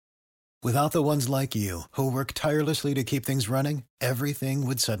Without the ones like you, who work tirelessly to keep things running, everything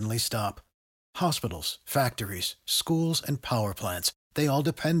would suddenly stop. Hospitals, factories, schools, and power plants, they all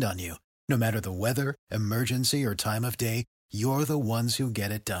depend on you. No matter the weather, emergency, or time of day, you're the ones who get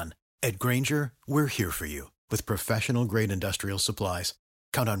it done. At Grainger, we're here for you with professional-grade industrial supplies.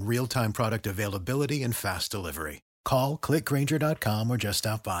 Count on real-time product availability and fast delivery. Call, clickgrainger.com, or just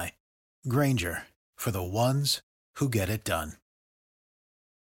stop by. Grainger, for the ones who get it done.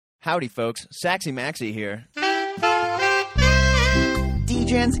 Howdy, folks. Saxy Maxie here.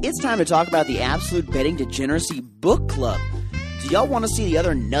 D-Gens, it's time to talk about the Absolute Betting Degeneracy Book Club. Do y'all want to see the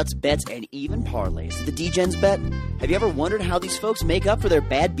other nuts, bets, and even parlays the D-Gens bet? Have you ever wondered how these folks make up for their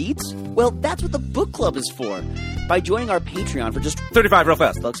bad beats? Well, that's what the book club is for. By joining our Patreon for just $35 real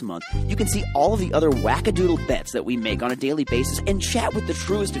fast bucks a month, you can see all of the other wackadoodle bets that we make on a daily basis and chat with the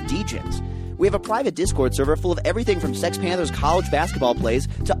truest of D-Gens. We have a private Discord server full of everything from Sex Panthers college basketball plays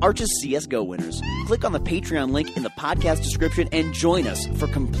to Arch's CSGO winners. Click on the Patreon link in the podcast description and join us for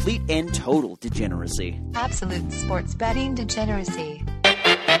complete and total degeneracy. Absolute sports betting degeneracy.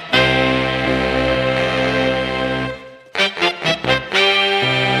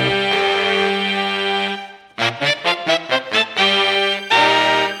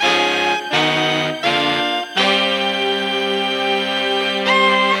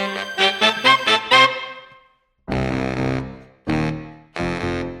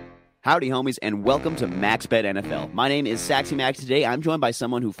 Howdy, homies, and welcome to MaxBet NFL. My name is Saxy Max. Today, I'm joined by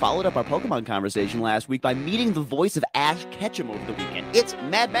someone who followed up our Pokemon conversation last week by meeting the voice of Ash Ketchum over the weekend. It's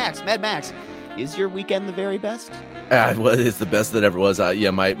Mad Max. Mad Max, is your weekend the very best? Well, it's the best that ever was.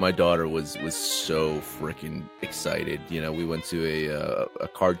 My daughter was so freaking excited. You know, we went to a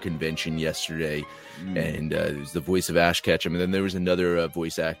card convention yesterday, and it was the voice of Ash Ketchum, and then there was another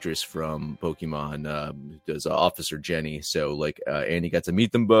voice actress from Pokemon who does Officer Jenny. So Annie got to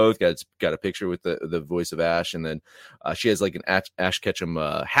meet them both. Got a picture with the voice of Ash, and then she has like an Ash Ketchum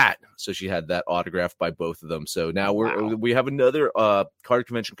hat, so she had that autographed by both of them. So now we have another card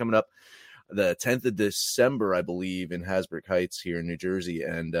convention coming up the 10th of December, I believe, in Hasbrook Heights here in New Jersey.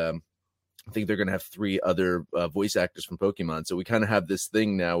 And I think they're going to have 3 other voice actors from Pokemon. So we kind of have this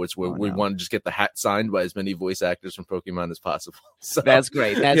thing now. It's where we want to just get the hat signed by as many voice actors from Pokemon as possible. So, that's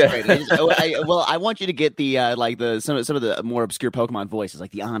great. That's great. I want you to get the some of the more obscure Pokemon voices,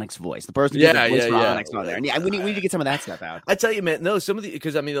 like the Onyx voice, the person who did the voice for Onyx on there. And we need to get some of that stuff out. I tell you, man, no, some of the,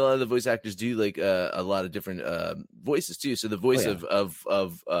 because I mean, a lot of the voice actors do like a lot of different voices too. So the voice of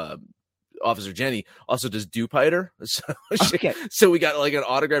Officer Jenny also does Dewpider, so we got like an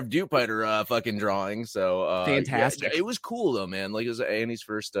autographed Dewpider fucking drawing. So fantastic. It was cool though, man. Like, it was Annie's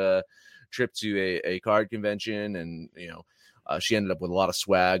first trip to a card convention, and she ended up with a lot of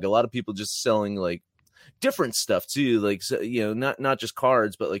swag. A lot of people just selling like different stuff too, like, so, not just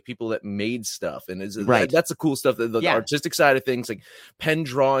cards, but like people that made stuff, and that's the cool stuff. The artistic side of things, like pen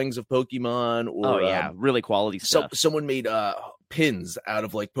drawings of Pokemon, or really quality stuff. So someone made pins out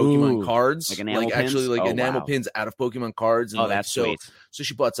of like Pokemon cards, like enamel pins? Actually like enamel pins out of Pokemon cards. And that's sweet. So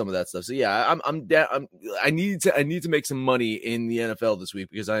she bought some of that stuff. So yeah, I'm down. I need to make some money in the NFL this week,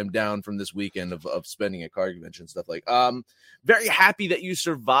 because I am down from this weekend of spending at card convention stuff. Like, very happy that you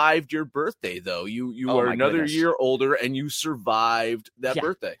survived your birthday though. You are another year older, and you survived that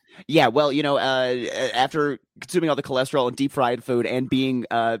birthday. Yeah, well, after consuming all the cholesterol and deep fried food and being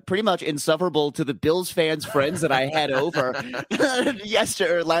pretty much insufferable to the Bills fans friends that I had over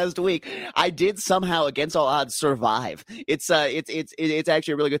last week, I did somehow, against all odds, survive. It's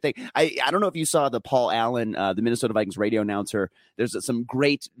actually a really good thing. I don't know if you saw the Paul Allen, the Minnesota Vikings radio announcer. There's some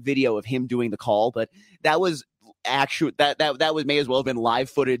great video of him doing the call, but that was that may as well have been live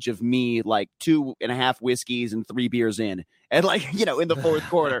footage of me like 2.5 whiskeys and 3 beers in. And in the fourth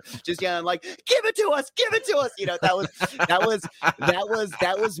quarter, just yelling like, give it to us.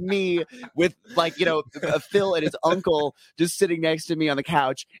 That was me with Phil and his uncle just sitting next to me on the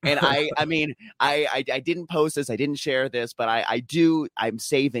couch. And I didn't post this. I didn't share this, but I'm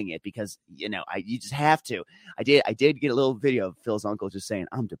saving it because, you just have to. I did get a little video of Phil's uncle just saying,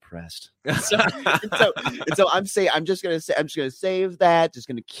 I'm depressed. So I'm just going to save that. Just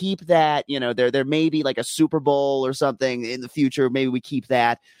going to keep that, there may be like a Super Bowl or something in the future. Maybe we keep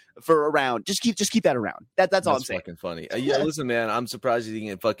that for around. Just keep that around. That's all I'm saying. Fucking funny. Listen, man, I'm surprised you didn't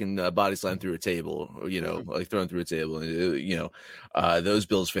get fucking body slammed through a table, or like thrown through a table. And those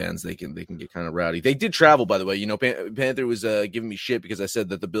Bills fans, they can get kind of rowdy. They did travel, by the way. Panther was giving me shit because I said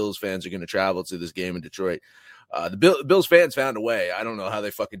that the Bills fans are going to travel to this game in Detroit. The Bills fans found a way. I don't know how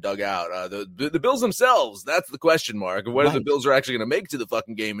they fucking dug out. The Bills themselves, that's the question mark of whether the Bills are actually going to make to the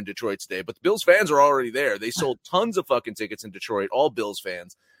fucking game in Detroit today. But the Bills fans are already there. They sold tons of fucking tickets in Detroit, all Bills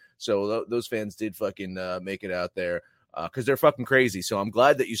fans. So those fans did fucking make it out there. Because they're fucking crazy, so I'm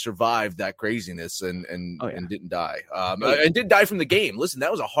glad that you survived that craziness and didn't die. And didn't die from the game. Listen, that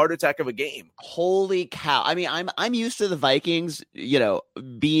was a heart attack of a game. Holy cow! I mean, I'm used to the Vikings,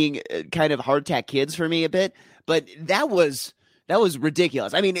 being kind of heart attack kids for me a bit, but that was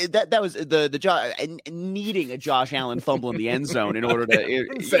ridiculous. I mean, that was the needing a Josh Allen fumble in the end zone in order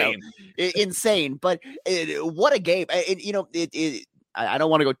to insane. But what a game! I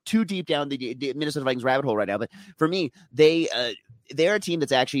don't want to go too deep down the Minnesota Vikings rabbit hole right now, but for me, they're a team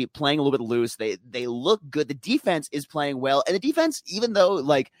that's actually playing a little bit loose. They look good. The defense is playing well, and the defense, even though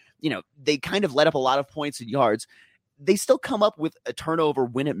they kind of let up a lot of points and yards, they still come up with a turnover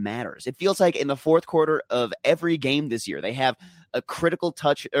when it matters. It feels like in the fourth quarter of every game this year, they have a critical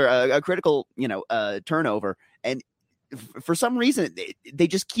touch or a critical turnover, and for some reason, they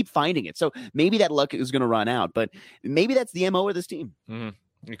just keep finding it. So maybe that luck is going to run out, but maybe that's the MO of this team.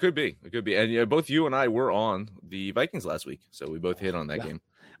 Mm-hmm. It could be. And both you and I were on the Vikings last week, so we both hit on that game.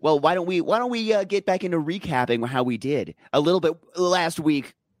 Well, why don't we get back into recapping how we did a little bit last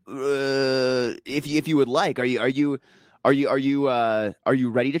week, if you would like? Are you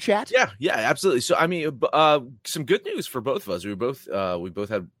ready to chat? Yeah, absolutely. So I mean, some good news for both of us. We both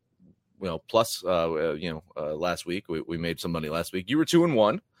had. Plus, last week we made some money last week. You were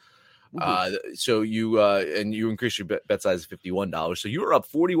 2-1. So you increased your bet size to $51. So you were up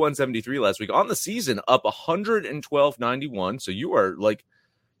 41.73 last week on the season, up 112.91. So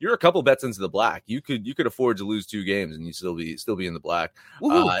you're a couple bets into the black. You could afford to lose 2 games and you still be in the black.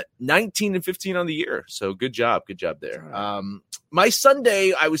 19-15 on the year. So good job there. My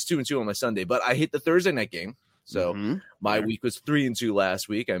Sunday, I was 2-2 on my Sunday, but I hit the Thursday night game. So my week was 3-2 last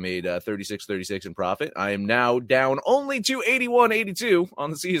week. I made 36 in profit. I am now down only to 81-82 on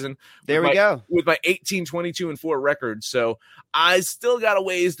the season. There we go. With my 18-22-4 record. So I still got a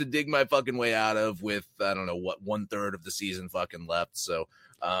ways to dig my fucking way out of with, I don't know what, 1/3 of the season fucking left. So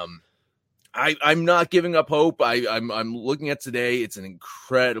I'm not giving up hope. I'm looking at today. It's an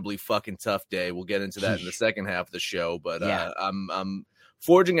incredibly fucking tough day. We'll get into that in the second half of the show, but I'm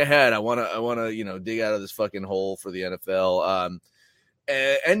forging ahead. I want to, dig out of this fucking hole for the NFL.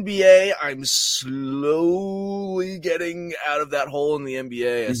 NBA, I'm slowly getting out of that hole in the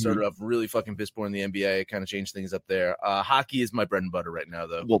NBA. I started off really fucking piss poor in the NBA. Kind of changed things up there. Hockey is my bread and butter right now,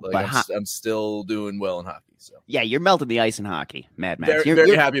 though. Well, I'm still doing well in hockey. So yeah, you're melting the ice in hockey, Mad Max.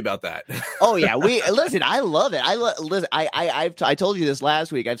 Very happy about that. Oh yeah, listen. I love it. I told you this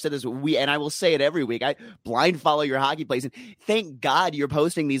last week. I've said this. And I will say it every week. I blind follow your hockey plays, and thank God you're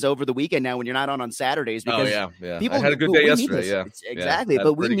posting these over the weekend now when you're not on Saturdays. Because people, I had a good day yesterday. Yeah, exactly.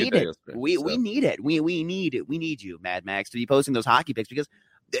 But we need it. We need it. We need you, Mad Max, to be posting those hockey picks because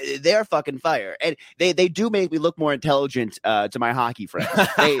they're fucking fire, and they do make me look more intelligent to my hockey friends.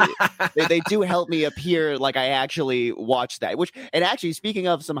 They do help me appear like I actually watch that. And actually, speaking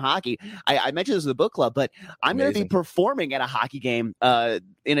of some hockey, I mentioned this in the book club, but I'm going to be performing at a hockey game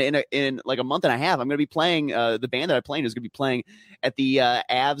in like a month and a half. I'm going to be playing. The band that I play in is going to be playing at the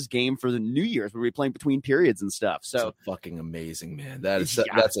Avs game for the New Year's. We'll be playing between periods and stuff. So that's fucking amazing, man. That's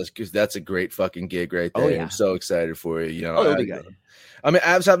a great fucking gig right there. Oh, yeah. I'm so excited for you. It'll be good. I mean,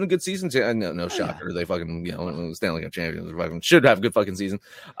 Avs having a good season too. No shocker. They fucking, Stanley Cup champions. They should have a good fucking season.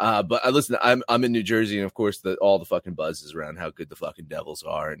 But listen, I'm in New Jersey, and of course, all the fucking buzz is around how good the fucking Devils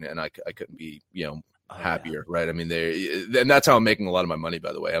are, and I couldn't be, happier, right? I mean, and that's how I'm making a lot of my money.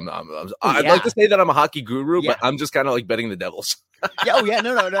 By the way, I'd like to say that I'm a hockey guru, but I'm just kind of like betting the Devils. No.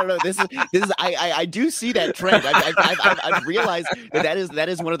 This is. I do see that trend. I've realized that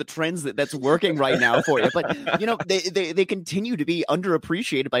is one of the trends that's working right now for you. But they continue to be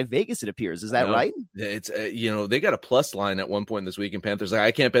underappreciated by Vegas. It appears. Is that right? It's they got a plus line at one point this week, and Panthers like,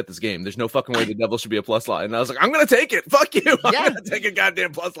 I can't bet this game. There's no fucking way the Devils should be a plus line. And I was like, I'm gonna take it. Fuck you. I'm gonna take a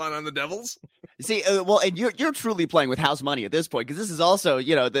goddamn plus line on the Devils. See, and you're truly playing with house money at this point because this is also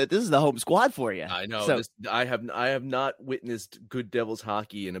this is the home squad for you. I know. So, I have not witnessed good Devils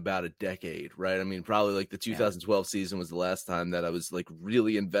hockey in about a decade, right? I mean, probably like the 2012 season was the last time that I was like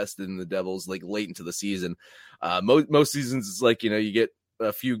really invested in the Devils, like late into the season. Most seasons it's like you get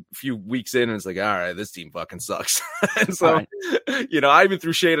a few weeks in and it's like, all right, this team fucking sucks. And so I even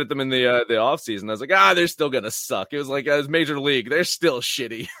threw shade at them in the off season. I was like, they're still gonna suck. It was like as Major League, they're still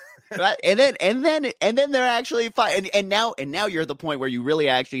shitty. And then they're actually fine. And now you're at the point where you really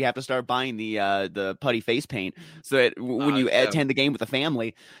actually have to start buying the putty face paint so that when you attend the game with the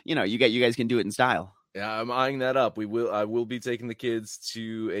family, you guys can do it in style. Yeah, I'm eyeing that up. I will be taking the kids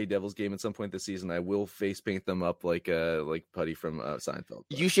to a Devils game at some point this season. I will face paint them up like Putty from Seinfeld.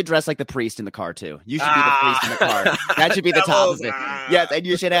 You should dress like the priest in the car too. You should be the priest in the car. That should be the top of it. Yes, and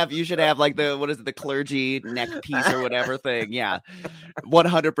you should have like the clergy neck piece or whatever thing. Yeah,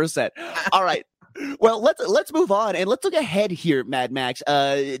 100%. All right. Well, let's move on and let's look ahead here, Mad Max,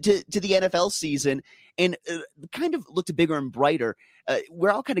 to the NFL season and kind of look bigger and brighter.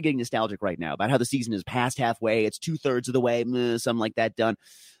 We're all kind of getting nostalgic right now about how the season is past halfway. It's 2/3 of the way, something like that done.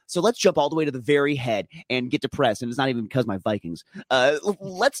 So let's jump all the way to the very head and get depressed. And it's not even because my Vikings.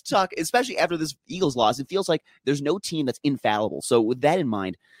 Let's talk, especially after this Eagles loss. It feels like there's no team that's infallible. So with that in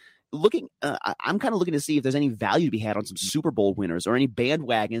mind, I'm kind of looking to see if there's any value to be had on some Super Bowl winners or any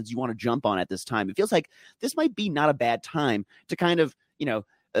bandwagons you want to jump on at this time. It feels like this might be not a bad time to kind of,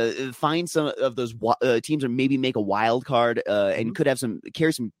 find some of those teams or maybe make a wild card and could have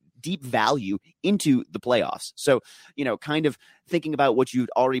carry some deep value into the playoffs. So, kind of thinking about what you'd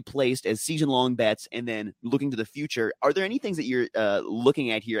already placed as season-long bets and then looking to the future. Are there any things that you're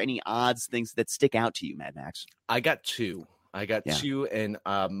looking at here? Any odds, things that stick out to you, Mad Max? I got two, and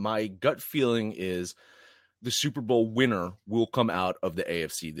my gut feeling is the Super Bowl winner will come out of the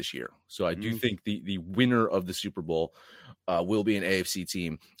AFC this year. So I do think the winner of the Super Bowl will be an AFC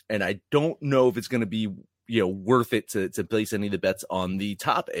team. And I don't know if it's going to be, worth it to place any of the bets on the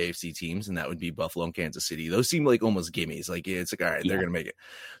top AFC teams. And that would be Buffalo and Kansas City. Those seem like almost gimmies. Like, it's like, all right, they're going to make it.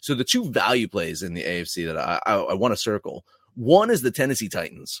 So the two value plays in the AFC that I want to circle, one is the Tennessee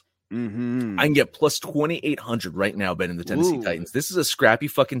Titans. Mm-hmm. I can get plus 2,800 right now betting the Tennessee Titans. This is a scrappy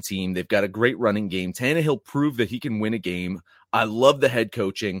fucking team. They've got a great running game. Tannehill proved that he can win a game. I love the head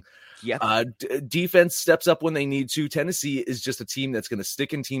coaching. Yep. Defense steps up when they need to. Tennessee is just a team that's going to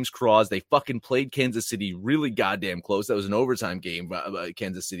stick in teams' craws. They fucking played Kansas City really goddamn close. That was an overtime game.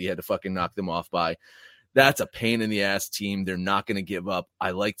 Kansas City had to fucking knock them off by. That's a pain in the ass team. They're not going to give up.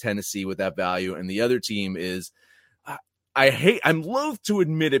 I like Tennessee with that value. And the other team is, I'm loath to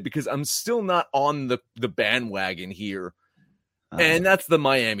admit it because I'm still not on the bandwagon here. And that's the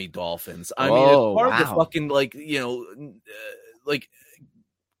Miami Dolphins. I mean, it's hard to fucking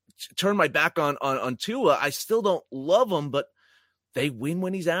turn my back on Tua. I still don't love him, but they win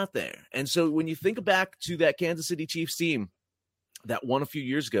when he's out there. And so when you think back to that Kansas City Chiefs team that won a few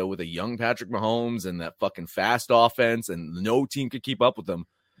years ago with a young Patrick Mahomes and that fucking fast offense and no team could keep up with them,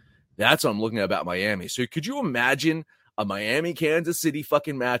 that's what I'm looking at about Miami. So could you imagine a Miami-Kansas City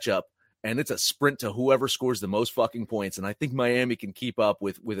fucking matchup, and it's a sprint to whoever scores the most fucking points, and I think Miami can keep up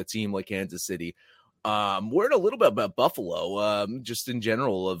with a team like Kansas City. Worried a little bit about Buffalo, just in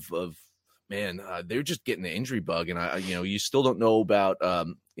general of they're just getting the injury bug, and you still don't know about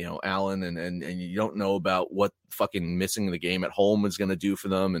Allen, and you don't know about what fucking missing the game at home is going to do for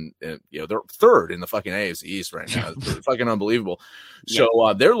them, and they're third in the fucking AFC East right now. It's fucking unbelievable. So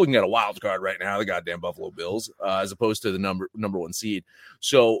they're looking at a wild card right now, the goddamn Buffalo Bills, as opposed to the number one seed.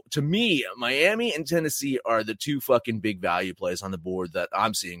 So to me, Miami and Tennessee are the two fucking big value plays on the board that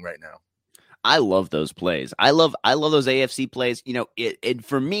I'm seeing right now. I love those plays. I love those AFC plays. It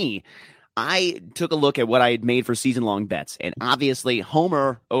for me, I took a look at what I had made for season-long bets, and obviously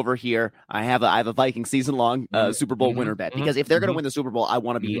Homer over here, I have a Viking season-long Super Bowl winner bet, because if they're going to win the Super Bowl, I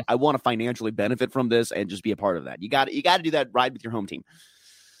want to financially benefit from this and just be a part of that. You got to do that. Ride with your home team.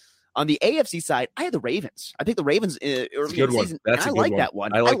 On the AFC side, I had the Ravens. I think the Ravens early in the season. I like that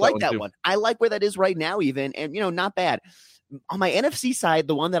one. I like that one. I like where that is right now, even, and not bad. On my NFC side,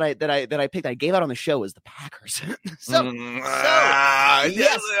 the one that I picked, I gave out on the show, is the Packers. So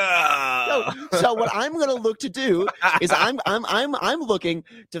what I'm going to look to do is I'm looking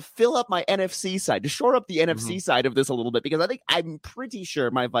to fill up my NFC side, to shore up the NFC side of this a little bit, because I'm pretty sure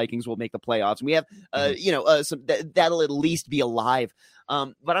my Vikings will make the playoffs. And we have that'll at least be alive.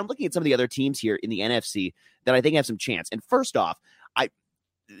 But I'm looking at some of the other teams here in the NFC that I think have some chance. And first off,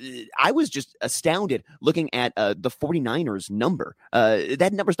 I was just astounded looking at the 49ers number.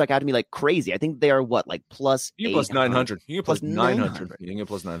 That number stuck out to me like crazy. I think they are plus 900. You can plus 900. You can get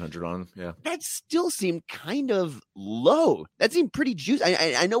plus 900 on them. Yeah. That still seemed kind of low. That seemed pretty juicy.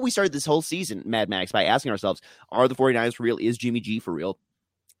 I know we started this whole season, Mad Max, by asking ourselves, are the 49ers for real? Is Jimmy G for real?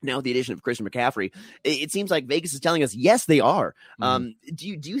 Now, with the addition of Christian McCaffrey, it seems like Vegas is telling us, yes, they are. Do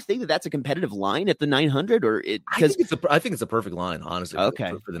you think that that's a competitive line at the 900, or I think it's a perfect line, honestly.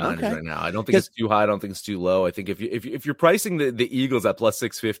 Okay. For the Niners right now, I don't think it's too high. I don't think it's too low. I think if you're pricing the Eagles at plus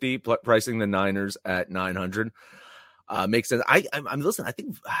 650, pricing the Niners at 900. Makes sense. I'm listen. I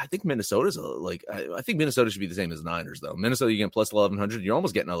think Minnesota's I think Minnesota should be the same as the Niners, though. Minnesota, you get plus 1,100. You're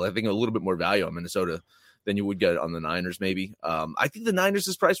almost getting, I think, a little bit more value on Minnesota than you would get on the Niners. Maybe. I think the Niners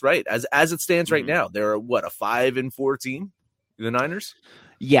is priced right as it stands right now. They're a 5-4 team. The Niners.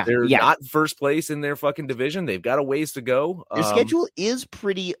 Yeah, they're not first place in their fucking division. They've got a ways to go. Their schedule is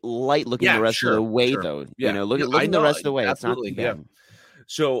pretty light looking the rest of the way, though. Yeah. Looking the rest of the way, absolutely, it's not too bad.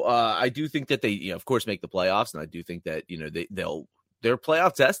 So I do think that they, of course, make the playoffs, and I do think that they're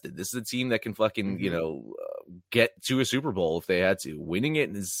playoff tested. This is a team that can fucking get to a Super Bowl if they had to. Winning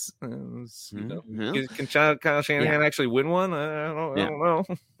it is, can Kyle Shanahan actually win one? I don't know.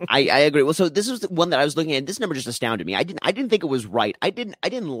 I agree. Well, so this was the one that I was looking at. This number just astounded me. I didn't think it was right. I didn't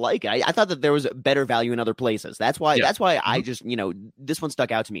like it. I thought that there was better value in other places. That's why I just this one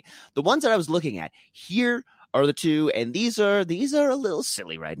stuck out to me. The ones that I was looking at here are the two, and these are a little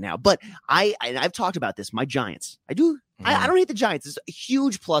silly right now. But I've talked about this. My Giants. I don't hate the Giants. It's a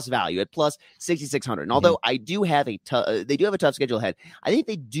huge plus value at plus 6,600. And although I do have they do have a tough schedule ahead, I think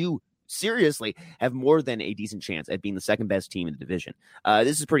they do seriously have more than a decent chance at being the second best team in the division.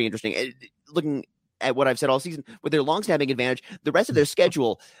 This is pretty interesting. Looking at what I've said all season, with their long-standing advantage, the rest of their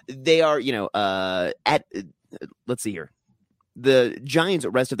schedule, they are, let's see here. The Giants'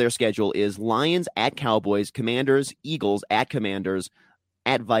 rest of their schedule is Lions at Cowboys, Commanders, Eagles at Commanders,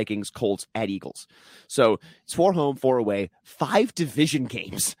 at Vikings, Colts, at Eagles. So it's 4 home, 4 away, 5 division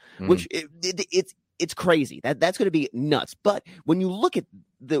games, which it's crazy. That's going to be nuts. But when you look at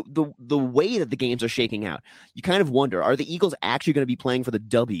the way that the games are shaking out, you kind of wonder, are the Eagles actually going to be playing for the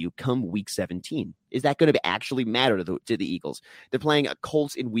W come week 17? Is that going to actually matter to the Eagles? They're playing a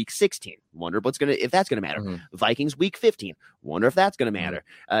Colts in week 16. Wonder if that's going to matter. Vikings week 15. Wonder if that's going to matter.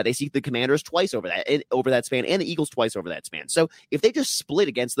 They see the Commanders twice over that span, and the Eagles twice over that span. So if they just split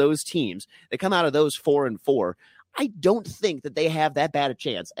against those teams, they come out of those 4-4. I don't think that they have that bad a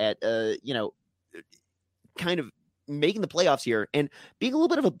chance at kind of making the playoffs here and being a little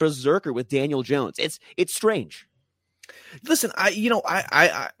bit of a berserker with Daniel Jones. It's strange. Listen,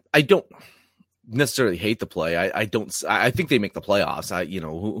 I don't necessarily hate the play. I think they make the playoffs.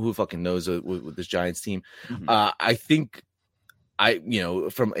 Who fucking knows with this Giants team. I think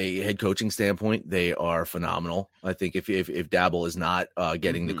from a head coaching standpoint, they are phenomenal. I think if Dabble is not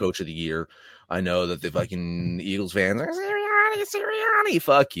getting the coach of the year, I know that the fucking Eagles fans are Sirianni,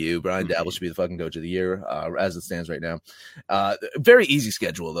 fuck you. Brian Dabble should be the fucking coach of the year as it stands right now. Very easy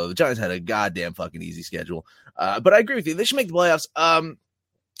schedule, though. The Giants had a goddamn fucking easy schedule. But I agree with you. They should make the playoffs.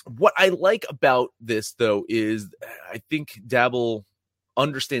 What I like about this, though, is I think Dabble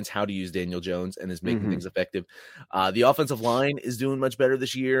understands how to use Daniel Jones and is making things effective. The offensive line is doing much better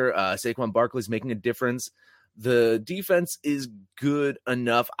this year. Saquon Barkley's making a difference. The defense is good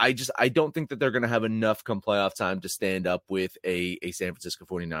enough. I don't think that they're going to have enough come playoff time to stand up with a San Francisco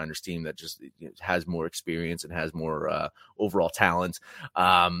 49ers team that just has more experience and has more overall talent.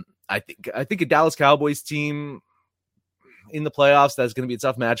 I think a Dallas Cowboys team in the playoffs, that's going to be a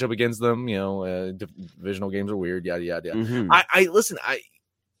tough matchup against them. Divisional games are weird, yada yada yada.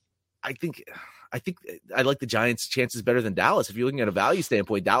 I think I like the Giants' chances better than Dallas. If you're looking at a value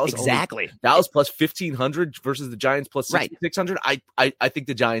standpoint, Dallas plus 1,500 versus the Giants plus 6,600. I think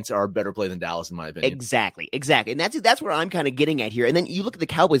the Giants are a better play than Dallas in my opinion. Exactly, and that's where I'm kind of getting at here. And then you look at the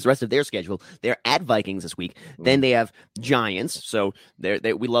Cowboys' rest of their schedule. They're at Vikings this week. Then they have Giants. So that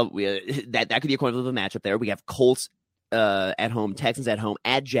could be a coin flip of a matchup there. We have Colts at home, Texans at home,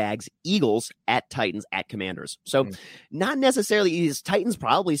 at Jags, Eagles, at Titans, at Commanders. So not necessarily these Titans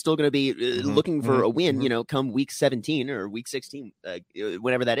probably still going to be looking for a win, come week 17 or week 16,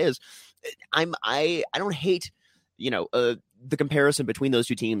 whenever that is. I don't hate, the comparison between those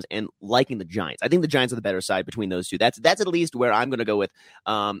two teams and liking the Giants. I think the Giants are the better side between those two. That's at least where I'm going to go with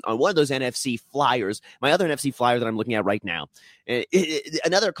on one of those NFC flyers. My other NFC flyer that I'm looking at right now,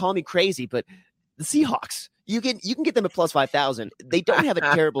 another, call me crazy, but the Seahawks. You can get them at plus 5,000. They don't have a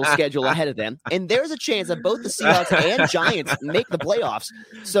terrible schedule ahead of them, and there's a chance that both the Seahawks and Giants make the playoffs.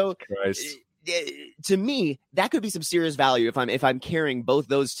 So, to me, that could be some serious value if I'm carrying both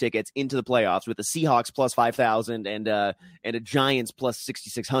those tickets into the playoffs with the Seahawks plus 5,000 and a Giants plus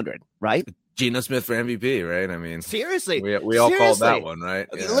 6,600. Right? Geno Smith for MVP, right? I mean, seriously, we all called that one, right?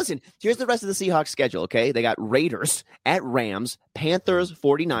 Okay, listen, here's the rest of the Seahawks schedule, okay? They got Raiders at Rams, Panthers,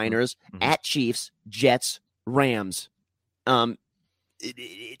 49ers, at Chiefs, Jets, Rams.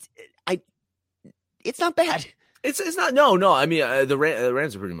 It's not bad. It's not. No. I mean, the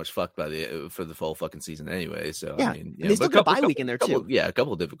Rams are pretty much fucked for the full fucking season anyway. So yeah, I mean, they still got a bye week in there too. A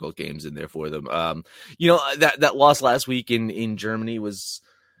couple of difficult games in there for them. That loss last week in Germany was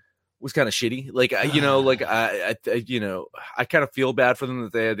kind of shitty. Like, I kind of feel bad for them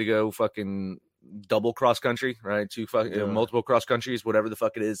that they had to go fucking double cross country, right? Multiple cross countries, whatever the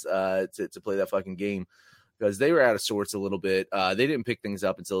fuck it is, to play that fucking game. Because they were out of sorts a little bit. They didn't pick things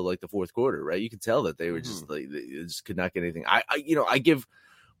up until like the fourth quarter, right? You could tell that they were just like, they just could not get anything. I give,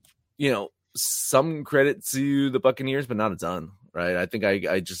 some credit to the Buccaneers, but not a ton, right? I think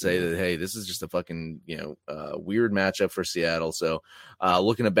I just say that, hey, this is just a fucking, weird matchup for Seattle. So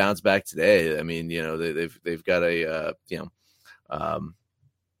looking to bounce back today, I mean, they've got a,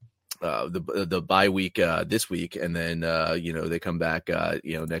 the bye week this week, and then they come back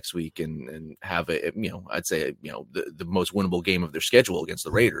next week and have I'd say the most winnable game of their schedule against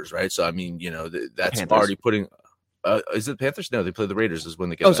the Raiders, right? So I mean that's already putting. Is it the Panthers? No, they play the Raiders. Is when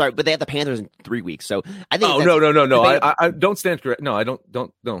they get. Oh, sorry, but they have the Panthers in 3 weeks. So I think. Oh no! I don't stand correct. No, I don't.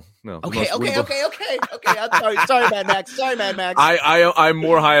 No. Okay. I'm sorry, Mad Max. I'm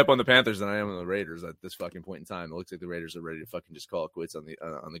more high up on the Panthers than I am on the Raiders at this fucking point in time. It looks like the Raiders are ready to fucking just call it quits on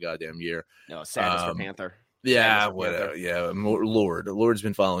the goddamn year. No, sadness for Panther. Yeah, whatever. Yeah, Lord's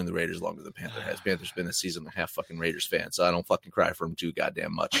been following the Raiders longer than Panther has. Panther's been a season and a half fucking Raiders fan, so I don't fucking cry for him too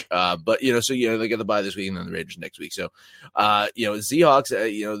goddamn much. But they get the bye this week and then the Raiders next week. So, Seahawks,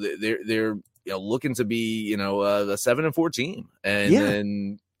 they're looking to be a 7-4 team, and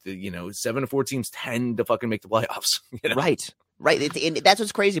then 7-4 teams tend to fucking make the playoffs. Right. And that's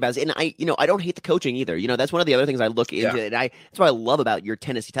what's crazy about it. And I don't hate the coaching either. That's one of the other things I look into. And that's what I love about your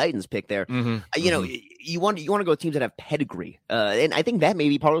Tennessee Titans pick there. You want to go with teams that have pedigree. And I think that may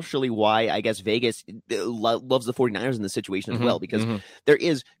be partially why I guess Vegas loves the 49ers in this situation as well, because there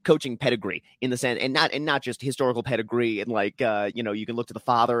is coaching pedigree in the sense, and not just historical pedigree. And you can look to the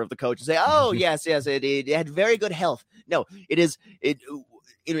father of the coach and say, oh, yes, it had very good health. No,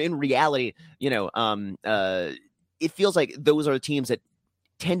 in reality, it feels like those are the teams that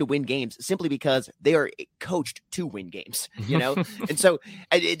tend to win games simply because they are coached to win games, And so,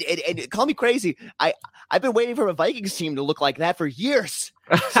 and call me crazy, I've been waiting for a Vikings team to look like that for years.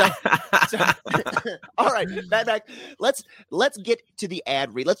 So all right, Matt, let's get to the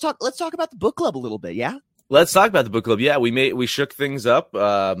ad read. Let's talk about the book club a little bit. Yeah. Let's talk about the book club. Yeah, we shook things up.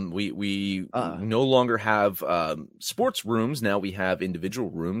 We no longer have sports rooms. Now we have individual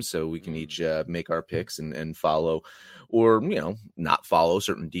rooms, so we can each make our picks and follow, or not follow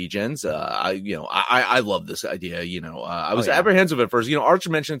certain degens. I love this idea. I was apprehensive at first. Archer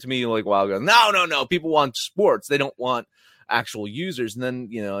mentioned to me like a while ago. No. People want sports. They don't want actual users. And then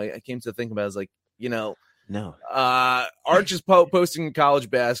I came to think about it, I was like No. Arch is posting college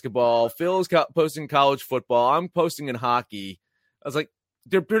basketball. Phil is posting college football. I'm posting in hockey. I was like,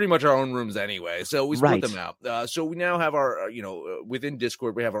 they're pretty much our own rooms anyway, so we split them out. So we now have our, within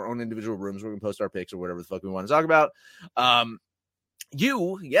Discord, we have our own individual rooms where we can post our picks or whatever the fuck we want to talk about.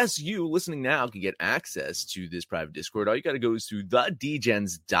 You listening now can get access to this private Discord. All you got to go is to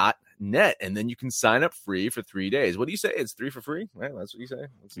thedgens.net, and then you can sign up free for 3 days. What do you say? It's 3 for free, right? That's what you say.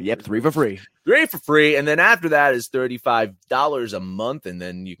 Yep, 3 for free. 3 for free, and then after that is $35 a month, and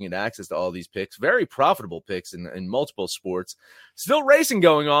then you can get access to all these picks. Very profitable picks in multiple sports. Still racing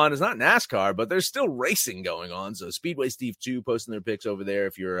going on. It's not NASCAR, but there's still racing going on. So Speedway Steve 2 posting their picks over there.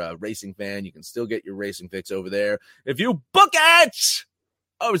 If you're a racing fan, you can still get your racing picks over there. If you book it,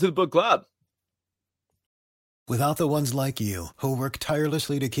 over to the book club. Without the ones like you, who work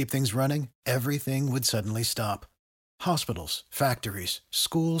tirelessly to keep things running, everything would suddenly stop. Hospitals, factories,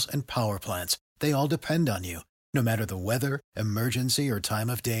 schools, and power plants, they all depend on you. No matter the weather, emergency, or time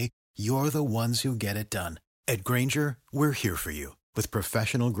of day, you're the ones who get it done. At Grainger, we're here for you with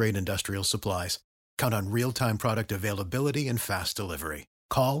professional-grade industrial supplies. Count on real-time product availability and fast delivery.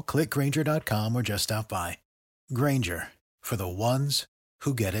 Call, click Grainger.com, or just stop by. Grainger, for the ones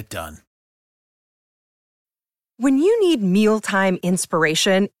who get it done. When you need mealtime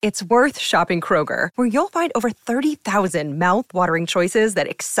inspiration, it's worth shopping Kroger, where you'll find over 30,000 mouth-watering choices that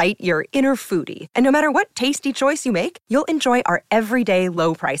excite your inner foodie. And no matter what tasty choice you make, you'll enjoy our everyday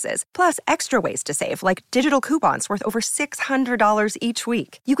low prices, plus extra ways to save, like digital coupons worth over $600 each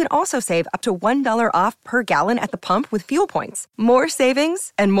week. You can also save up to $1 off per gallon at the pump with fuel points. More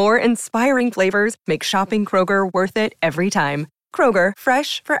savings and more inspiring flavors make shopping Kroger worth it every time. Kroger,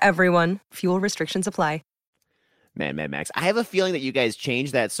 fresh for everyone. Fuel restrictions apply. Man, Mad Max, I have a feeling that you guys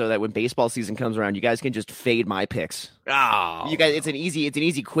changed that so that when baseball season comes around, you guys can just fade my picks. Oh, you guys, it's an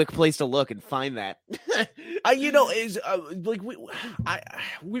easy, quick place to look and find that.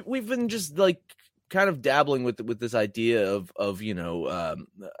 We've been just like kind of dabbling with this idea of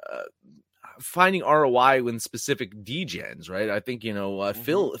finding ROI in specific degens, right? I think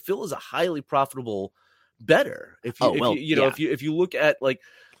Phil is a highly profitable bettor. If you look at like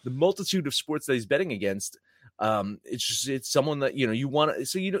the multitude of sports that he's betting against. It's someone that, you want to,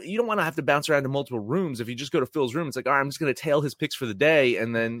 so you don't want to have to bounce around to multiple rooms. If you just go to Phil's room, it's like, all right, I'm just going to tail his picks for the day,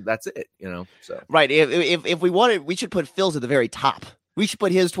 and then that's it, so. Right. If we wanted, we should put Phil's at the very top. We should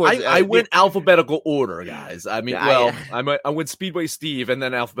put his towards. I went alphabetical order, guys. I mean, I went Speedway Steve and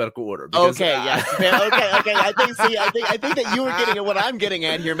then alphabetical order. Because, okay, yeah, okay. I think that you were getting at what I'm getting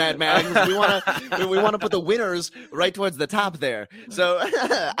at here, Mad Max. We want to put the winners right towards the top there. So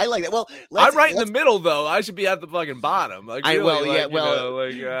I like that. Well, I'm right in the middle, though. I should be at the fucking bottom. Like, really,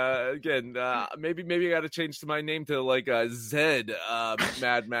 again, maybe I got to change to my name to like Zed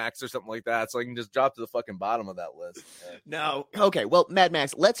Mad Max or something like that, so I can just drop to the fucking bottom of that list. No, okay, well. Mad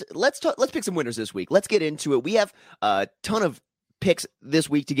Max, let's pick some winners this week. Let's get into it. We have a ton of picks this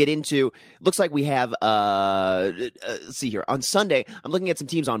week to get into. Looks like we have let's see here. On Sunday, I'm looking at some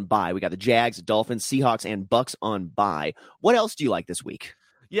teams on bye. We got the Jags, Dolphins, Seahawks, and Bucks on bye. What else do you like this week?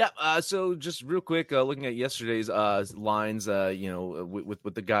 Yeah, so just real quick, looking at yesterday's lines,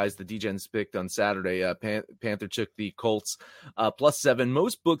 with the guys the D-Gens picked on Saturday, Panther took the Colts +7.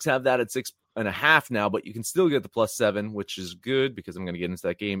 Most books have that at 6.5 now, but you can still get the +7, which is good because I'm going to get into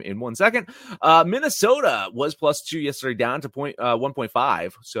that game in 1 second. Minnesota was +2 yesterday, down to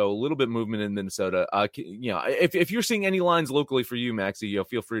 1.5, so a little bit of movement in Minnesota. If you're seeing any lines locally for you, Maxie,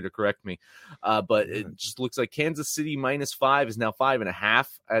 feel free to correct me. But it just looks like Kansas City -5 is now 5.5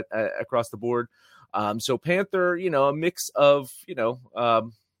 across the board. So Panther, a mix of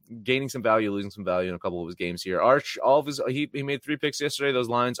gaining some value, losing some value in a couple of his games here. Arch, he made 3 picks yesterday. Those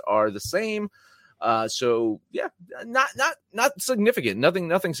lines are the same. So yeah, not significant,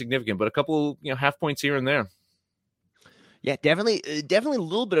 nothing significant, but a couple half points here and there. Yeah, definitely a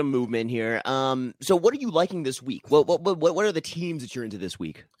little bit of movement here. So what are you liking this week? What are the teams that you're into this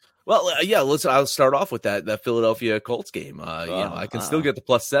week? Well, I'll start off with that Philadelphia Colts game. I can still get the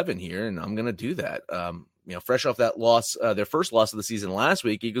 +7 here, and I'm going to do that. Fresh off that loss, their first loss of the season last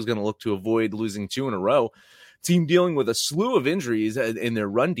week, Eagles going to look to avoid losing 2 in a row. Team dealing with a slew of injuries in their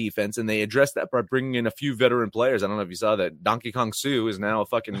run defense, and they addressed that by bringing in a few veteran players. I don't know if you saw that. Donkey Kong Sue is now a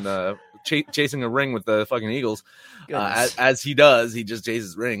fucking chasing a ring with the fucking Eagles. As he does, he just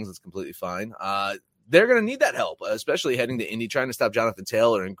chases rings. It's completely fine. They're going to need that help, especially heading to Indy, trying to stop Jonathan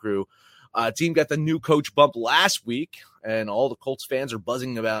Taylor and crew. Team got the new coach bump last week, and all the Colts fans are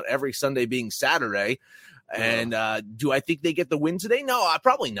buzzing about every Sunday being Saturday. And do I think they get the win today? No,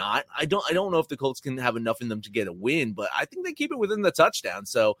 probably not. I don't know if the Colts can have enough in them to get a win, but I think they keep it within the touchdown.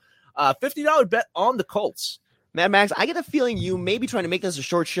 So $50 bet on the Colts. Mad Max, I get a feeling you may be trying to make this a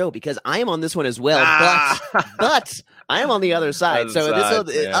short show because I am on this one as well, but I am on the other side.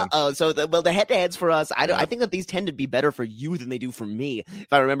 The head-to-heads for us, I think that these tend to be better for you than they do for me,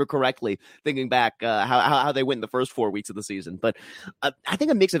 if I remember correctly, thinking back how they went in the first 4 weeks of the season. But I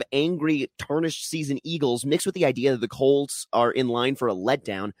think a mix of angry, tarnished season Eagles mixed with the idea that the Colts are in line for a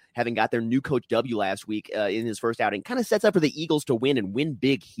letdown, having got their new coach W last week in his first outing, kind of sets up for the Eagles to win and win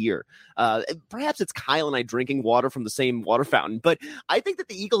big here. Perhaps it's Kyle and I drinking water from the same water fountain, but I think that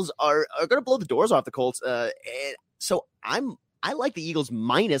the Eagles are going to blow the doors off the Colts. So I like the Eagles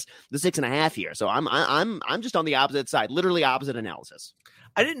minus the 6.5 here. So I'm just on the opposite side, literally opposite analysis.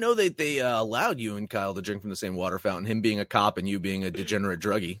 I didn't know that they allowed you and Kyle to drink from the same water fountain, him being a cop and you being a degenerate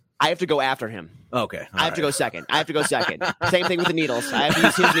druggie. I have to go after him. Okay. I have to go second. Same thing with the needles. I have to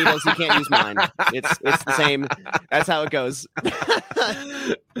use his needles. He can't use mine. It's the same. That's how it goes.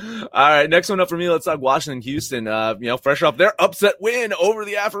 All right. Next one up for me. Let's talk Washington, Houston. Fresh off their upset win over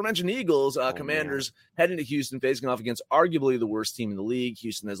the aforementioned Eagles, Commanders heading to Houston, facing off against arguably the worst team in the league.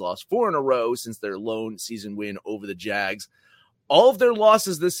 Houston has lost 4 in a row since their lone season win over the Jags. All of their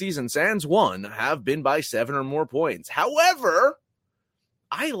losses this season, sans one, have been by 7 or more points. However,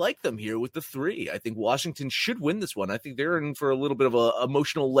 I like them here with the 3. I think Washington should win this one. I think they're in for a little bit of an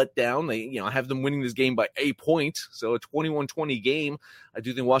emotional letdown. They, have them winning this game by a point, so a 21-20 game. I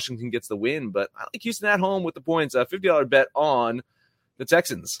do think Washington gets the win, but I like Houston at home with the points. $50 bet on the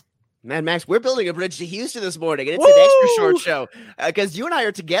Texans. Man, Max, we're building a bridge to Houston this morning, and it's an extra short show because you and I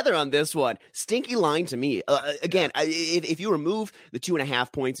are together on this one. Stinky line to me. Again, if you remove the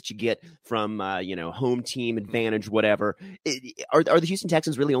 2.5 points that you get from home team advantage, whatever, are the Houston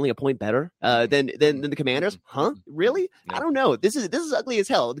Texans really only a point better than the Commanders? Huh? Really? No. I don't know. This is ugly as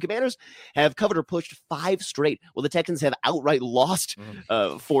hell. The Commanders have covered or pushed 5 straight, while the Texans have outright lost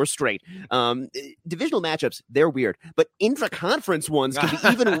 4 straight. Divisional matchups, they're weird, but intra-conference ones can be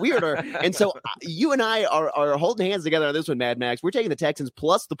even weirder. sure. And so you and I are holding hands together on this one, Mad Max. We're taking the Texans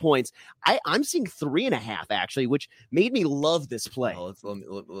plus the points. I'm seeing 3.5 actually, which made me love this play. Well,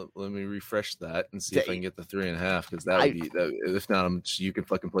 let me refresh that and see if I can get the 3.5, because that would be if not, you can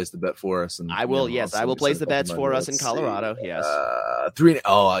fucking place the bet for us. And I will. Yes, I will place the bets for us in Colorado. Yes. 3.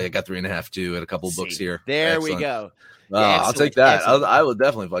 Oh, I got 3.5 too at a couple books here. There Excellent. we go. I'll take that. I will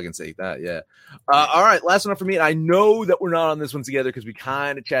definitely fucking take that. Yeah. All right. Last one up for me. And I know that we're not on this one together because we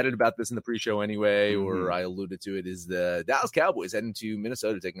kind of chatted about this in the pre-show anyway, or I alluded to it, is the Dallas Cowboys heading to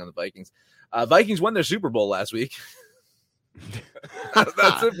Minnesota taking on the Vikings. Vikings won their Super Bowl last week.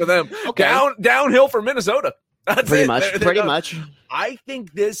 That's it for them. Okay. Downhill for Minnesota. That's pretty much. I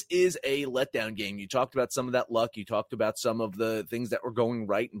think this is a letdown game. You talked about some of that luck. You talked about some of the things that were going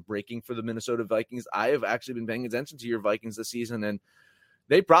right and breaking for the Minnesota Vikings. I have actually been paying attention to your Vikings this season, and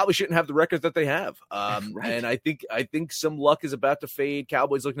they probably shouldn't have the record that they have. Right. And I think some luck is about to fade.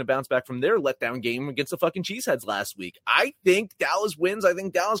 Cowboys looking to bounce back from their letdown game against the fucking Cheeseheads last week. I think Dallas wins. I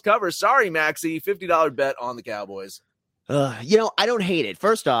think Dallas covers. Sorry, Maxie. $50 bet on the Cowboys. I don't hate it.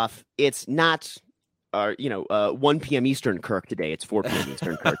 First off, it's not 1 p.m. Eastern Kirk today. It's 4 p.m.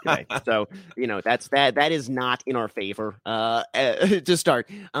 Eastern Kirk today. So, that is not in our favor to start.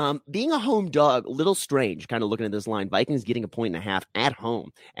 Being a home dog, a little strange, kind of looking at this line. Vikings getting 1.5 at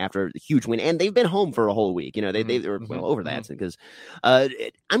home after the huge win. And they've been home for a whole week. They were well over that because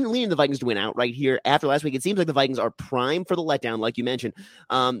I'm leaning the Vikings to win out right here. After last week, it seems like the Vikings are prime for the letdown, like you mentioned.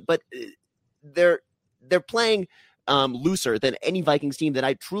 But they're playing looser than any Vikings team that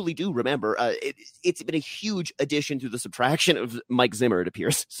I truly do remember. It's been a huge addition to the subtraction of Mike Zimmer, it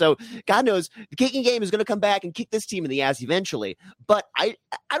appears. So God knows the kicking game is going to come back and kick this team in the ass eventually. But I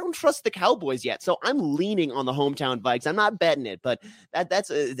don't trust the Cowboys yet. So I'm leaning on the hometown Vikes. I'm not betting it, but that's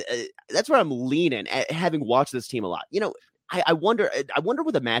where I'm leaning at, having watched this team a lot. I wonder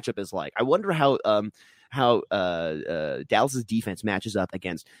what the matchup is like. I wonder how Dallas's defense matches up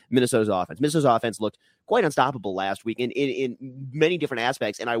against Minnesota's offense. Minnesota's offense looked quite unstoppable last week in many different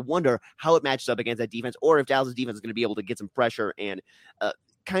aspects, and I wonder how it matches up against that defense, or if Dallas's defense is going to be able to get some pressure and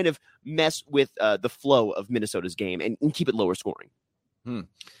kind of mess with the flow of Minnesota's game and keep it lower scoring.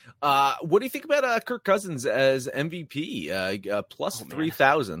 What do you think about Kirk Cousins as MVP? Plus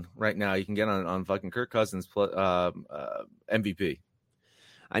 3,000 right now. You can get on fucking Kirk Cousins plus MVP.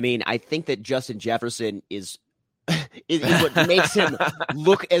 I mean, I think that Justin Jefferson is what makes him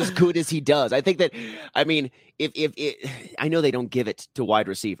look as good as he does. I think that, I know they don't give it to wide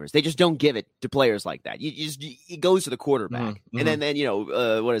receivers. They just don't give it to players like that. It goes to the quarterback. And then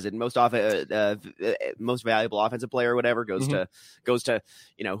what is it? Most valuable offensive player or whatever goes to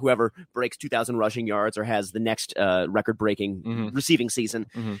whoever breaks 2,000 rushing yards or has the next record breaking receiving season.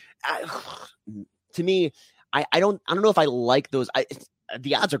 To me, I don't know if I like those.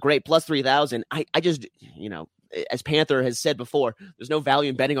 The odds are great, plus 3,000. I just, as Panther has said before, there's no value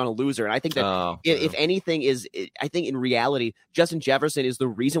in betting on a loser. And I think that if anything I think in reality, Justin Jefferson is the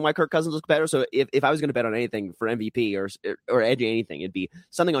reason why Kirk Cousins looks better. So if I was going to bet on anything for MVP or edge anything, it'd be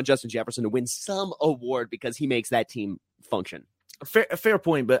something on Justin Jefferson to win some award because he makes that team function. Fair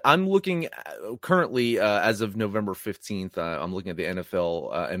point, but I'm looking currently as of November 15th. I'm looking at the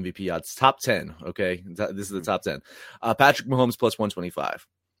NFL MVP odds, top 10. Okay, this is the top 10. Patrick Mahomes plus 125,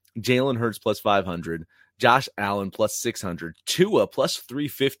 Jalen Hurts plus 500, Josh Allen plus 600, Tua plus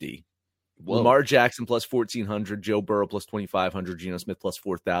 350, Lamar Jackson plus 1,400, Joe Burrow plus 2,500, Geno Smith plus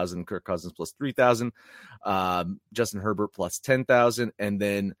 4,000, Kirk Cousins plus 3,000, Justin Herbert plus 10,000, and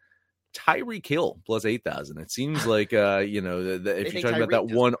then Tyreek Hill plus 8,000. It seems like if you're talking about that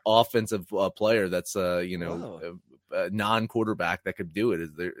one offensive player that's non-quarterback that could do it,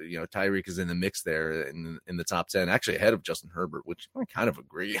 is there? Tyreek is in the mix there in the top 10, actually ahead of Justin Herbert, which I kind of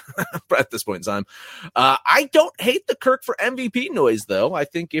agree at this point in time. I don't hate the Kirk for MVP noise though. I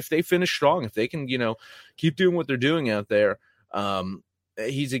think if they finish strong, if they can keep doing what they're doing out there,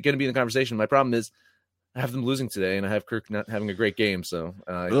 he's going to be in the conversation. My problem is I have them losing today, and I have Kirk not having a great game. So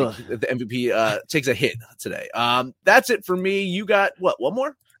I think the MVP takes a hit today. That's it for me. You got one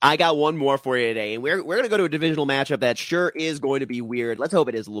more? I got one more for you today, and we're going to go to a divisional matchup that sure is going to be weird. Let's hope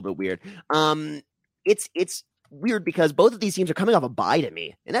it is a little bit weird. It's weird because both of these teams are coming off a bye to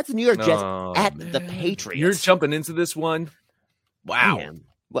me, and that's the New York Jets at the Patriots. You're jumping into this one. Wow.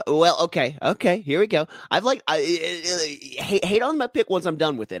 Well, okay, here we go. Hate on my pick once I'm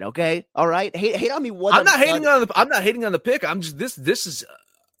done with it. Okay, all right. Hate on me once. I'm not hating on the pick. I'm just this is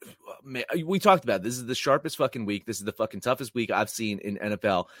man, we talked about it. This is the sharpest fucking week. This is the fucking toughest week I've seen in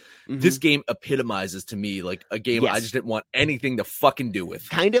NFL. Mm-hmm. This game epitomizes to me like a game I just didn't want anything to fucking do with.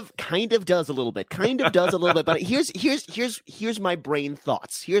 Kind of does a little bit. But here's my brain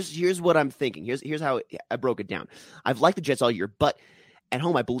thoughts. Here's what I'm thinking. Here's how I broke it down. I've liked the Jets all year, but at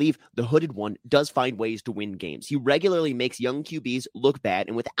home, I believe the hooded one does find ways to win games. He regularly makes young QBs look bad,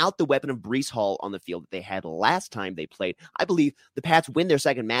 and without the weapon of Breece Hall on the field that they had last time they played, I believe the Pats win their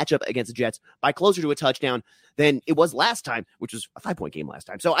second matchup against the Jets by closer to a touchdown than it was last time, which was a 5-point game last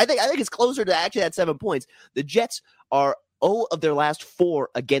time. So I think it's closer to actually that 7 points. The Jets are 0 of their last 4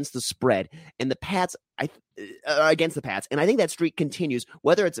 against the spread, and the Pats against the Pats. And I think that streak continues,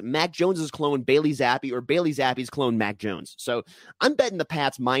 whether it's Mac Jones's clone Bailey Zappi or Bailey Zappi's clone Mac Jones. So I'm betting the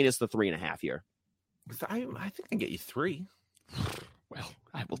Pats minus the 3.5 here. I think I can get you 3. Well,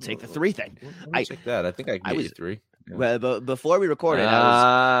 I will take the 3 then. I take that. I think I can get you 3. Yeah. Well, but before we recorded,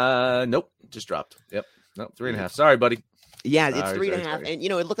 nope, just dropped. Yep, no 3.5. Sorry, buddy. Yeah, it's 3.5, and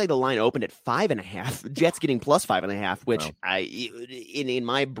it looked like the line opened at 5.5. Jets getting plus 5.5, which in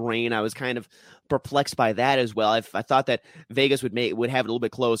my brain I was kind of perplexed by that as well. I thought that Vegas would have it a little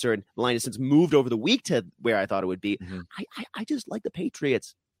bit closer, and the line has since moved over the week to where I thought it would be. Mm-hmm. I just like the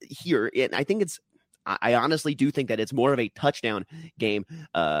Patriots here, and I think I honestly do think that it's more of a touchdown game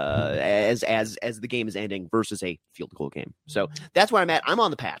as the game is ending versus a field goal game. So that's where I'm at. I'm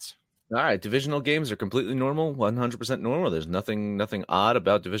on the Pats. All right, divisional games are completely normal, 100% normal. There's nothing odd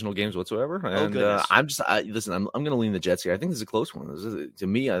about divisional games whatsoever. And listen, I'm going to lean the Jets here. I think this is a close one. To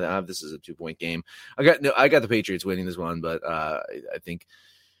me, this is a 2-point game. I got the Patriots winning this one, but I think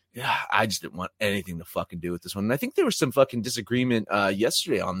I just didn't want anything to fucking do with this one. And I think there was some fucking disagreement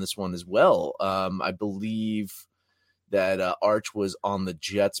yesterday on this one as well. I believe that Arch was on the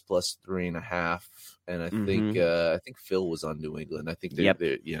Jets plus 3.5. And I think Phil was on New England. I think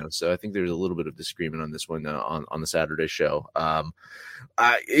so I think there's a little bit of disagreement on this one on the Saturday show.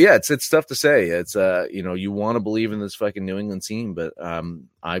 It's tough to say. It's you want to believe in this fucking New England team, but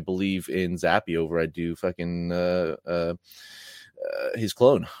I believe in Zappi over I do fucking his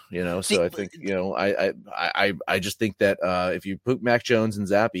clone. So I think I just think that if you put Mac Jones and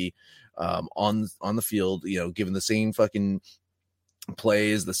Zappi on the field, given the same fucking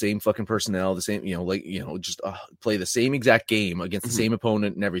plays, the same fucking personnel, the same, just play the same exact game against the same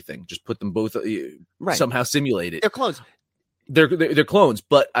opponent and everything. Just put them both somehow simulate it. They're clones. They're clones,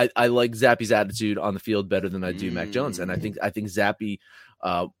 but I like Zappi's attitude on the field better than I do Mac Jones, and I think Zappi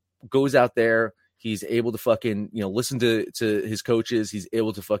goes out there. He's able to fucking, listen to his coaches. He's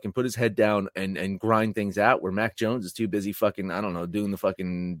able to fucking put his head down and grind things out, where Mac Jones is too busy fucking, I don't know, doing the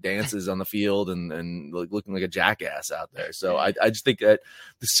fucking dances on the field and like looking like a jackass out there. So I just think that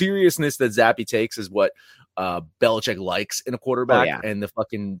the seriousness that Zappi takes is what Belichick likes in a quarterback, and the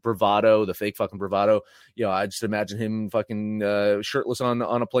fucking bravado, the fake fucking bravado. I just imagine him fucking shirtless on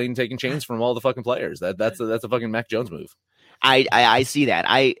a plane taking chains from all the fucking players. That's a fucking Mac Jones move. I see that.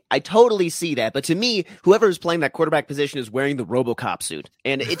 I totally see that. But to me, whoever is playing that quarterback position is wearing the RoboCop suit,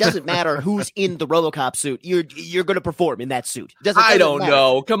 and it doesn't matter who's in the RoboCop suit. You're going to perform in that suit. I don't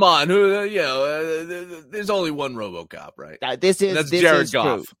know. Come on, there's only one RoboCop, right? That's Jared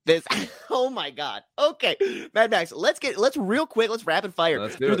Goff. Oh my God. Okay, Mad Max. Let's real quick. Let's rapid fire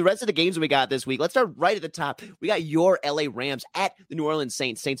through the rest of the games we got this week. Let's start right at the top. We got your LA Rams at the New Orleans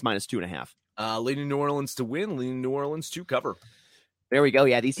Saints. Saints minus 2.5. Leading New Orleans to win, leading New Orleans to cover. There we go.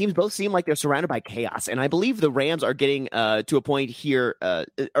 Yeah, these teams both seem like they're surrounded by chaos, and I believe the Rams are getting to a point here,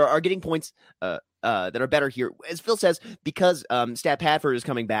 are getting points that are better here. As Phil says, because Stat Padford is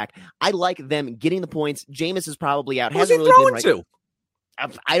coming back, I like them getting the points. Jameis is probably out. Who's he throwing to?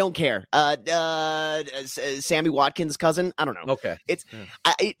 I don't care. Sammy Watkins' cousin. I don't know. Okay.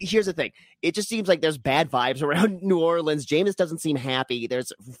 Here's the thing. It just seems like there's bad vibes around New Orleans. Jameis doesn't seem happy.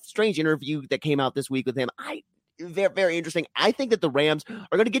 There's a strange interview that came out this week with him. Very, very interesting. I think that the Rams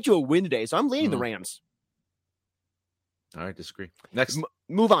are going to get you a win today, so I'm leaning the Rams. All right, disagree. Next.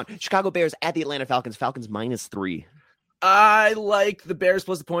 Move on. Chicago Bears at the Atlanta Falcons. Falcons minus 3. I like the Bears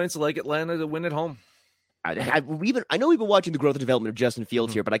plus the points. I like Atlanta to win at home. I know we've been watching the growth and development of Justin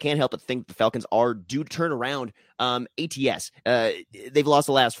Fields here, but I can't help but think the Falcons are due to turn around ATS. They've lost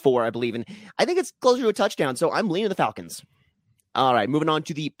the last 4, I believe, and I think it's closer to a touchdown, so I'm leaning the Falcons. All right, moving on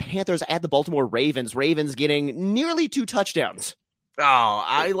to the Panthers at the Baltimore Ravens. Ravens getting nearly 2 touchdowns. Oh,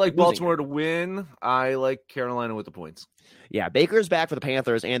 I like Losing. Baltimore to win. I like Carolina with the points. Yeah, Baker's back for the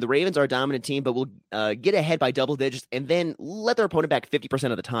Panthers, and the Ravens are a dominant team, but will get ahead by double digits and then let their opponent back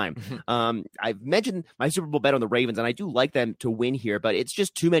 50% of the time. I've mentioned my Super Bowl bet on the Ravens, and I do like them to win here, but it's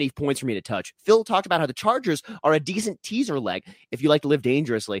just too many points for me to touch. Phil talked about how the Chargers are a decent teaser leg if you like to live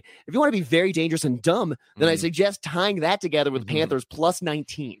dangerously. If you want to be very dangerous and dumb, then I suggest tying that together with the Panthers plus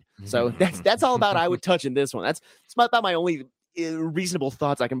 19. So that's all about I would touch in this one. That's about my only reasonable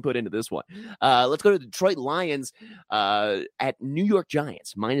thoughts I can put into this one. Let's go to the Detroit Lions at New York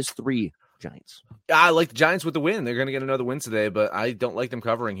Giants, -3 Giants. I like the Giants with the win. They're going to get another win today, but I don't like them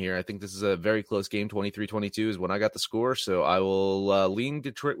covering here. I think this is a very close game. 23-22 is when I got the score, so I will lean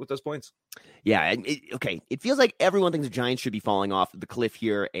Detroit with those points. Yeah, okay. It feels like everyone thinks the Giants should be falling off the cliff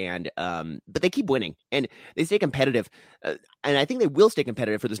here, and but they keep winning and they stay competitive, and I think they will stay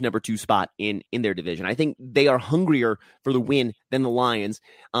competitive for this number 2 spot in their division. I think they are hungrier for the win than the Lions.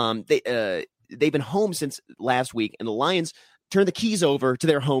 They've been home since last week, and the Lions turn the keys over to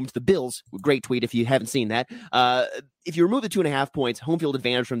their home, to the Bills. Great tweet if you haven't seen that. If you remove the 2.5 points, home field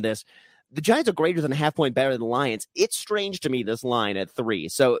advantage from this, the Giants are greater than a half point better than the Lions. It's strange to me, this line at 3.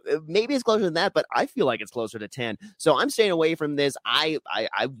 So maybe it's closer than that, but I feel like it's closer to 10. So I'm staying away from this. I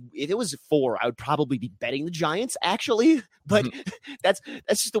if it was 4, I would probably be betting the Giants, actually. But that's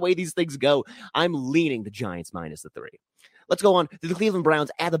just the way these things go. I'm leaning the Giants minus the 3. Let's go on to the Cleveland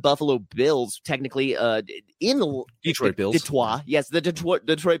Browns at the Buffalo Bills, technically in the Detroit Bills. Detroit. Yes, the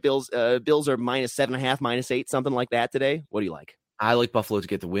Detroit Bills. Bills are -7.5, -8, something like that today. What do you like? I like Buffalo to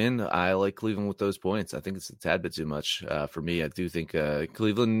get the win. I like Cleveland with those points. I think it's a tad bit too much for me. I do think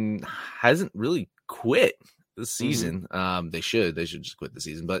Cleveland hasn't really quit this season. They should just quit the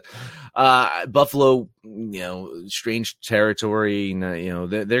season. But Buffalo, strange territory.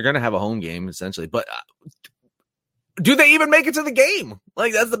 They're going to have a home game essentially. But do they even make it to the game?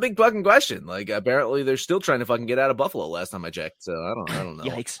 Like, that's the big fucking question. Like, apparently they're still trying to fucking get out of Buffalo last time I checked. So I don't know.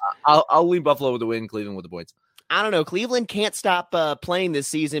 Yikes. I'll leave Buffalo with the win, Cleveland with the points. I don't know. Cleveland can't stop playing this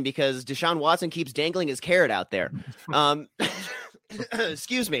season because Deshaun Watson keeps dangling his carrot out there.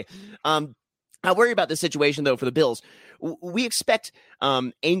 Excuse me. I worry about this situation, though, for the Bills. We expect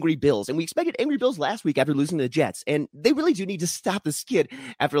angry Bills, and we expected angry Bills last week after losing to the Jets, and they really do need to stop the skid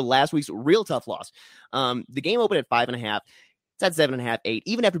after last week's real tough loss. The game opened at 5.5. It's at 7.5, 8,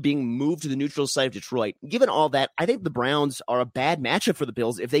 even after being moved to the neutral site of Detroit. Given all that, I think the Browns are a bad matchup for the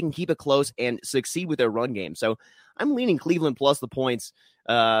Bills if they can keep it close and succeed with their run game. So I'm leaning Cleveland plus the points,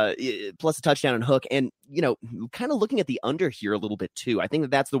 plus a touchdown and hook. And, kind of looking at the under here a little bit too. I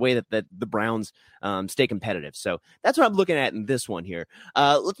think that's the way that the Browns stay competitive. So that's what I'm looking at in this one here.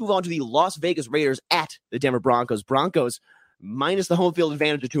 Let's move on to the Las Vegas Raiders at the Denver Broncos. Broncos minus the home field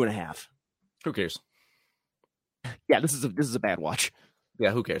advantage of 2.5. Who cares? Yeah, this is a bad watch. Yeah,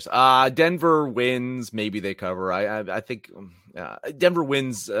 who cares? Denver wins. Maybe they cover. I think Denver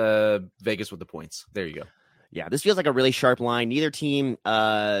wins. Vegas with the points. There you go. Yeah, this feels like a really sharp line. Neither team.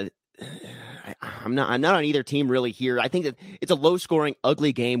 I'm not on either team really here. I think that it's a low scoring,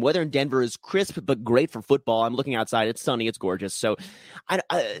 ugly game. Weather in Denver is crisp but great for football. I'm looking outside; it's sunny, it's gorgeous. So, I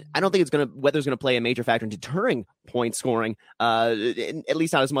don't think weather's gonna play a major factor in deterring point scoring. At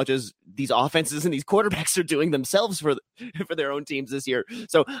least not as much as these offenses and these quarterbacks are doing themselves for their own teams this year.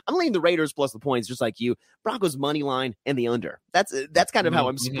 So I'm leaning the Raiders plus the points, just like you. Broncos money line and the under. That's kind of how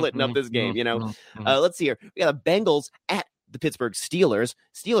I'm splitting up this game. Let's see here. We got the Bengals at the Pittsburgh Steelers.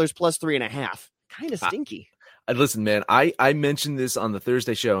 Steelers plus 3.5. Kind of stinky. Listen, man, I mentioned this on the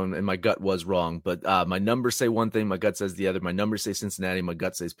Thursday show, and my gut was wrong. But my numbers say one thing, my gut says the other. My numbers say Cincinnati, my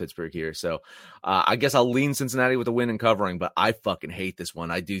gut says Pittsburgh here. So I guess I'll lean Cincinnati with a win and covering, but I fucking hate this one.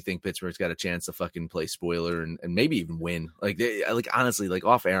 I do think Pittsburgh's got a chance to fucking play spoiler and maybe even win. Honestly,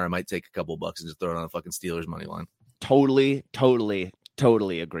 off air, I might take a couple bucks and just throw it on a fucking Steelers money line.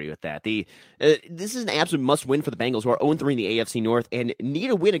 Totally agree with that. This is an absolute must-win for the Bengals, who are 0-3 in the AFC North and need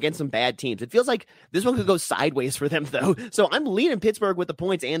a win against some bad teams. It feels like this one could go sideways for them, though. So I'm leaning Pittsburgh with the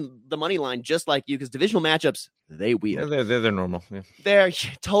points and the money line, just like you, because divisional matchups, they weird. Yeah, they're normal. Yeah. They're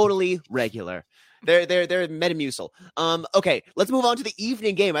totally regular. They're Metamucil. Okay, let's move on to the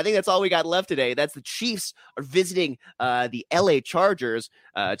evening game. I think that's all we got left today. That's the Chiefs are visiting the LA Chargers.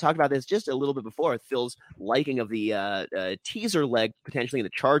 Talked about this just a little bit before. Phil's liking of the teaser leg potentially in the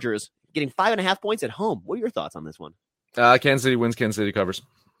Chargers getting 5.5 points at home. What are your thoughts on this one? Kansas City wins. Kansas City covers.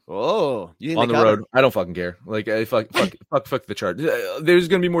 Oh, you on the road. I don't fucking care. Fuck the Chargers. There's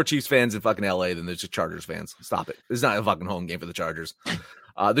gonna be more Chiefs fans in fucking LA than there's just Chargers fans. Stop it. It's not a fucking home game for the Chargers.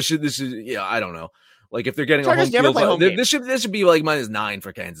 This is I don't know. If they're getting Chargers a home field, this should be like -9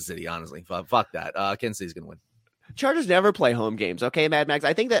 for Kansas City. Honestly, fuck that. Kansas City's gonna win. Chargers never play home games. Okay, Mad Max.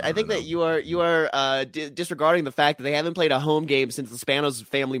 I think that you are disregarding the fact that they haven't played a home game since the Spanos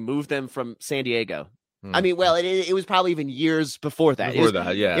family moved them from San Diego. I mean, well, it was probably even years before that.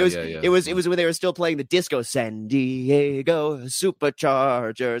 It was when they were still playing the disco San Diego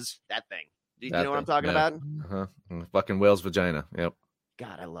Superchargers. That thing. Do you know what I'm talking about? Fucking whale's vagina. Yep.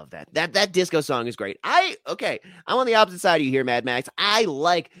 God, I love that. That disco song is great. I'm on the opposite side of you here, Mad Max. I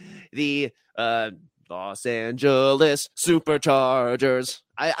like the Los Angeles Superchargers.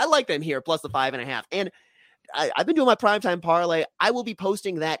 I like them here, plus the 5.5. And I've been doing my primetime parlay. I will be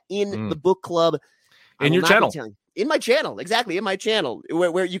posting that in the book club. In your channel. In my channel, exactly, in my channel,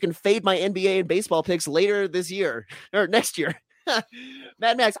 where you can fade my NBA and baseball picks later this year, or next year.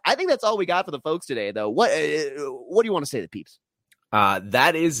 Mad Max, I think that's all we got for the folks today, though. What do you want to say to the peeps?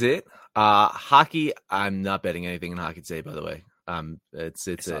 That is it. Hockey, I'm not betting anything in hockey today, by the way. It's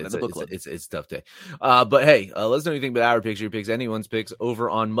a tough day. But hey, let us know anything about our picks, your picks, anyone's picks over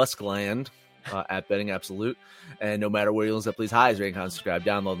on Muskland at Betting Absolute. And no matter where you listen, please rate, comment, subscribe,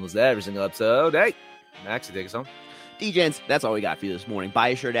 download, and listen to every single episode. Hey, Max, you take us home. D-Gens, that's all we got for you this morning. Buy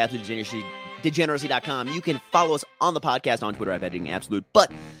a shirt at degeneracy.com. You can follow us on the podcast on Twitter at Betting Absolute.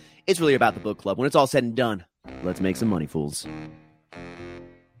 But it's really about the book club. When it's all said and done, let's make some money, fools.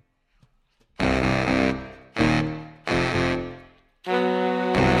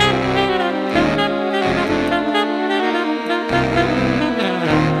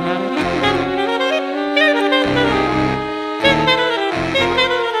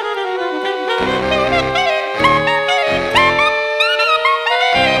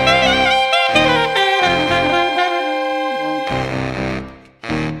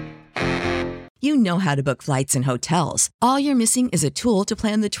 You know how to book flights and hotels. All you're missing is a tool to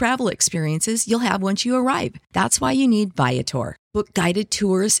plan the travel experiences you'll have once you arrive. That's why you need Viator. Book guided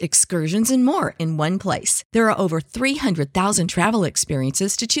tours, excursions, and more in one place. There are over 300,000 travel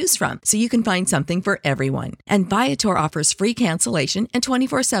experiences to choose from, so you can find something for everyone. And Viator offers free cancellation and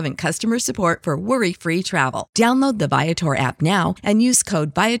 24/7 customer support for worry-free travel. Download the Viator app now and use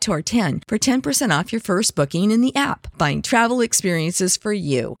code Viator10 for 10% off your first booking in the app. Find travel experiences for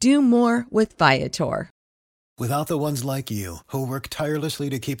you. Do more with Viator. Without the ones like you, who work tirelessly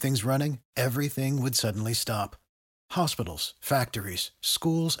to keep things running, everything would suddenly stop. Hospitals, factories,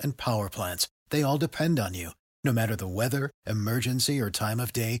 schools, and power plants, they all depend on you. No matter the weather, emergency, or time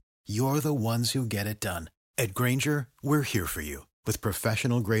of day, you're the ones who get it done. At Grainger, we're here for you with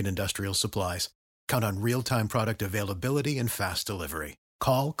professional-grade industrial supplies. Count on real-time product availability and fast delivery.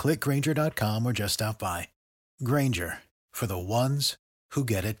 Call, click Grainger.com, or just stop by. Grainger, for the ones who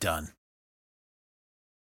get it done.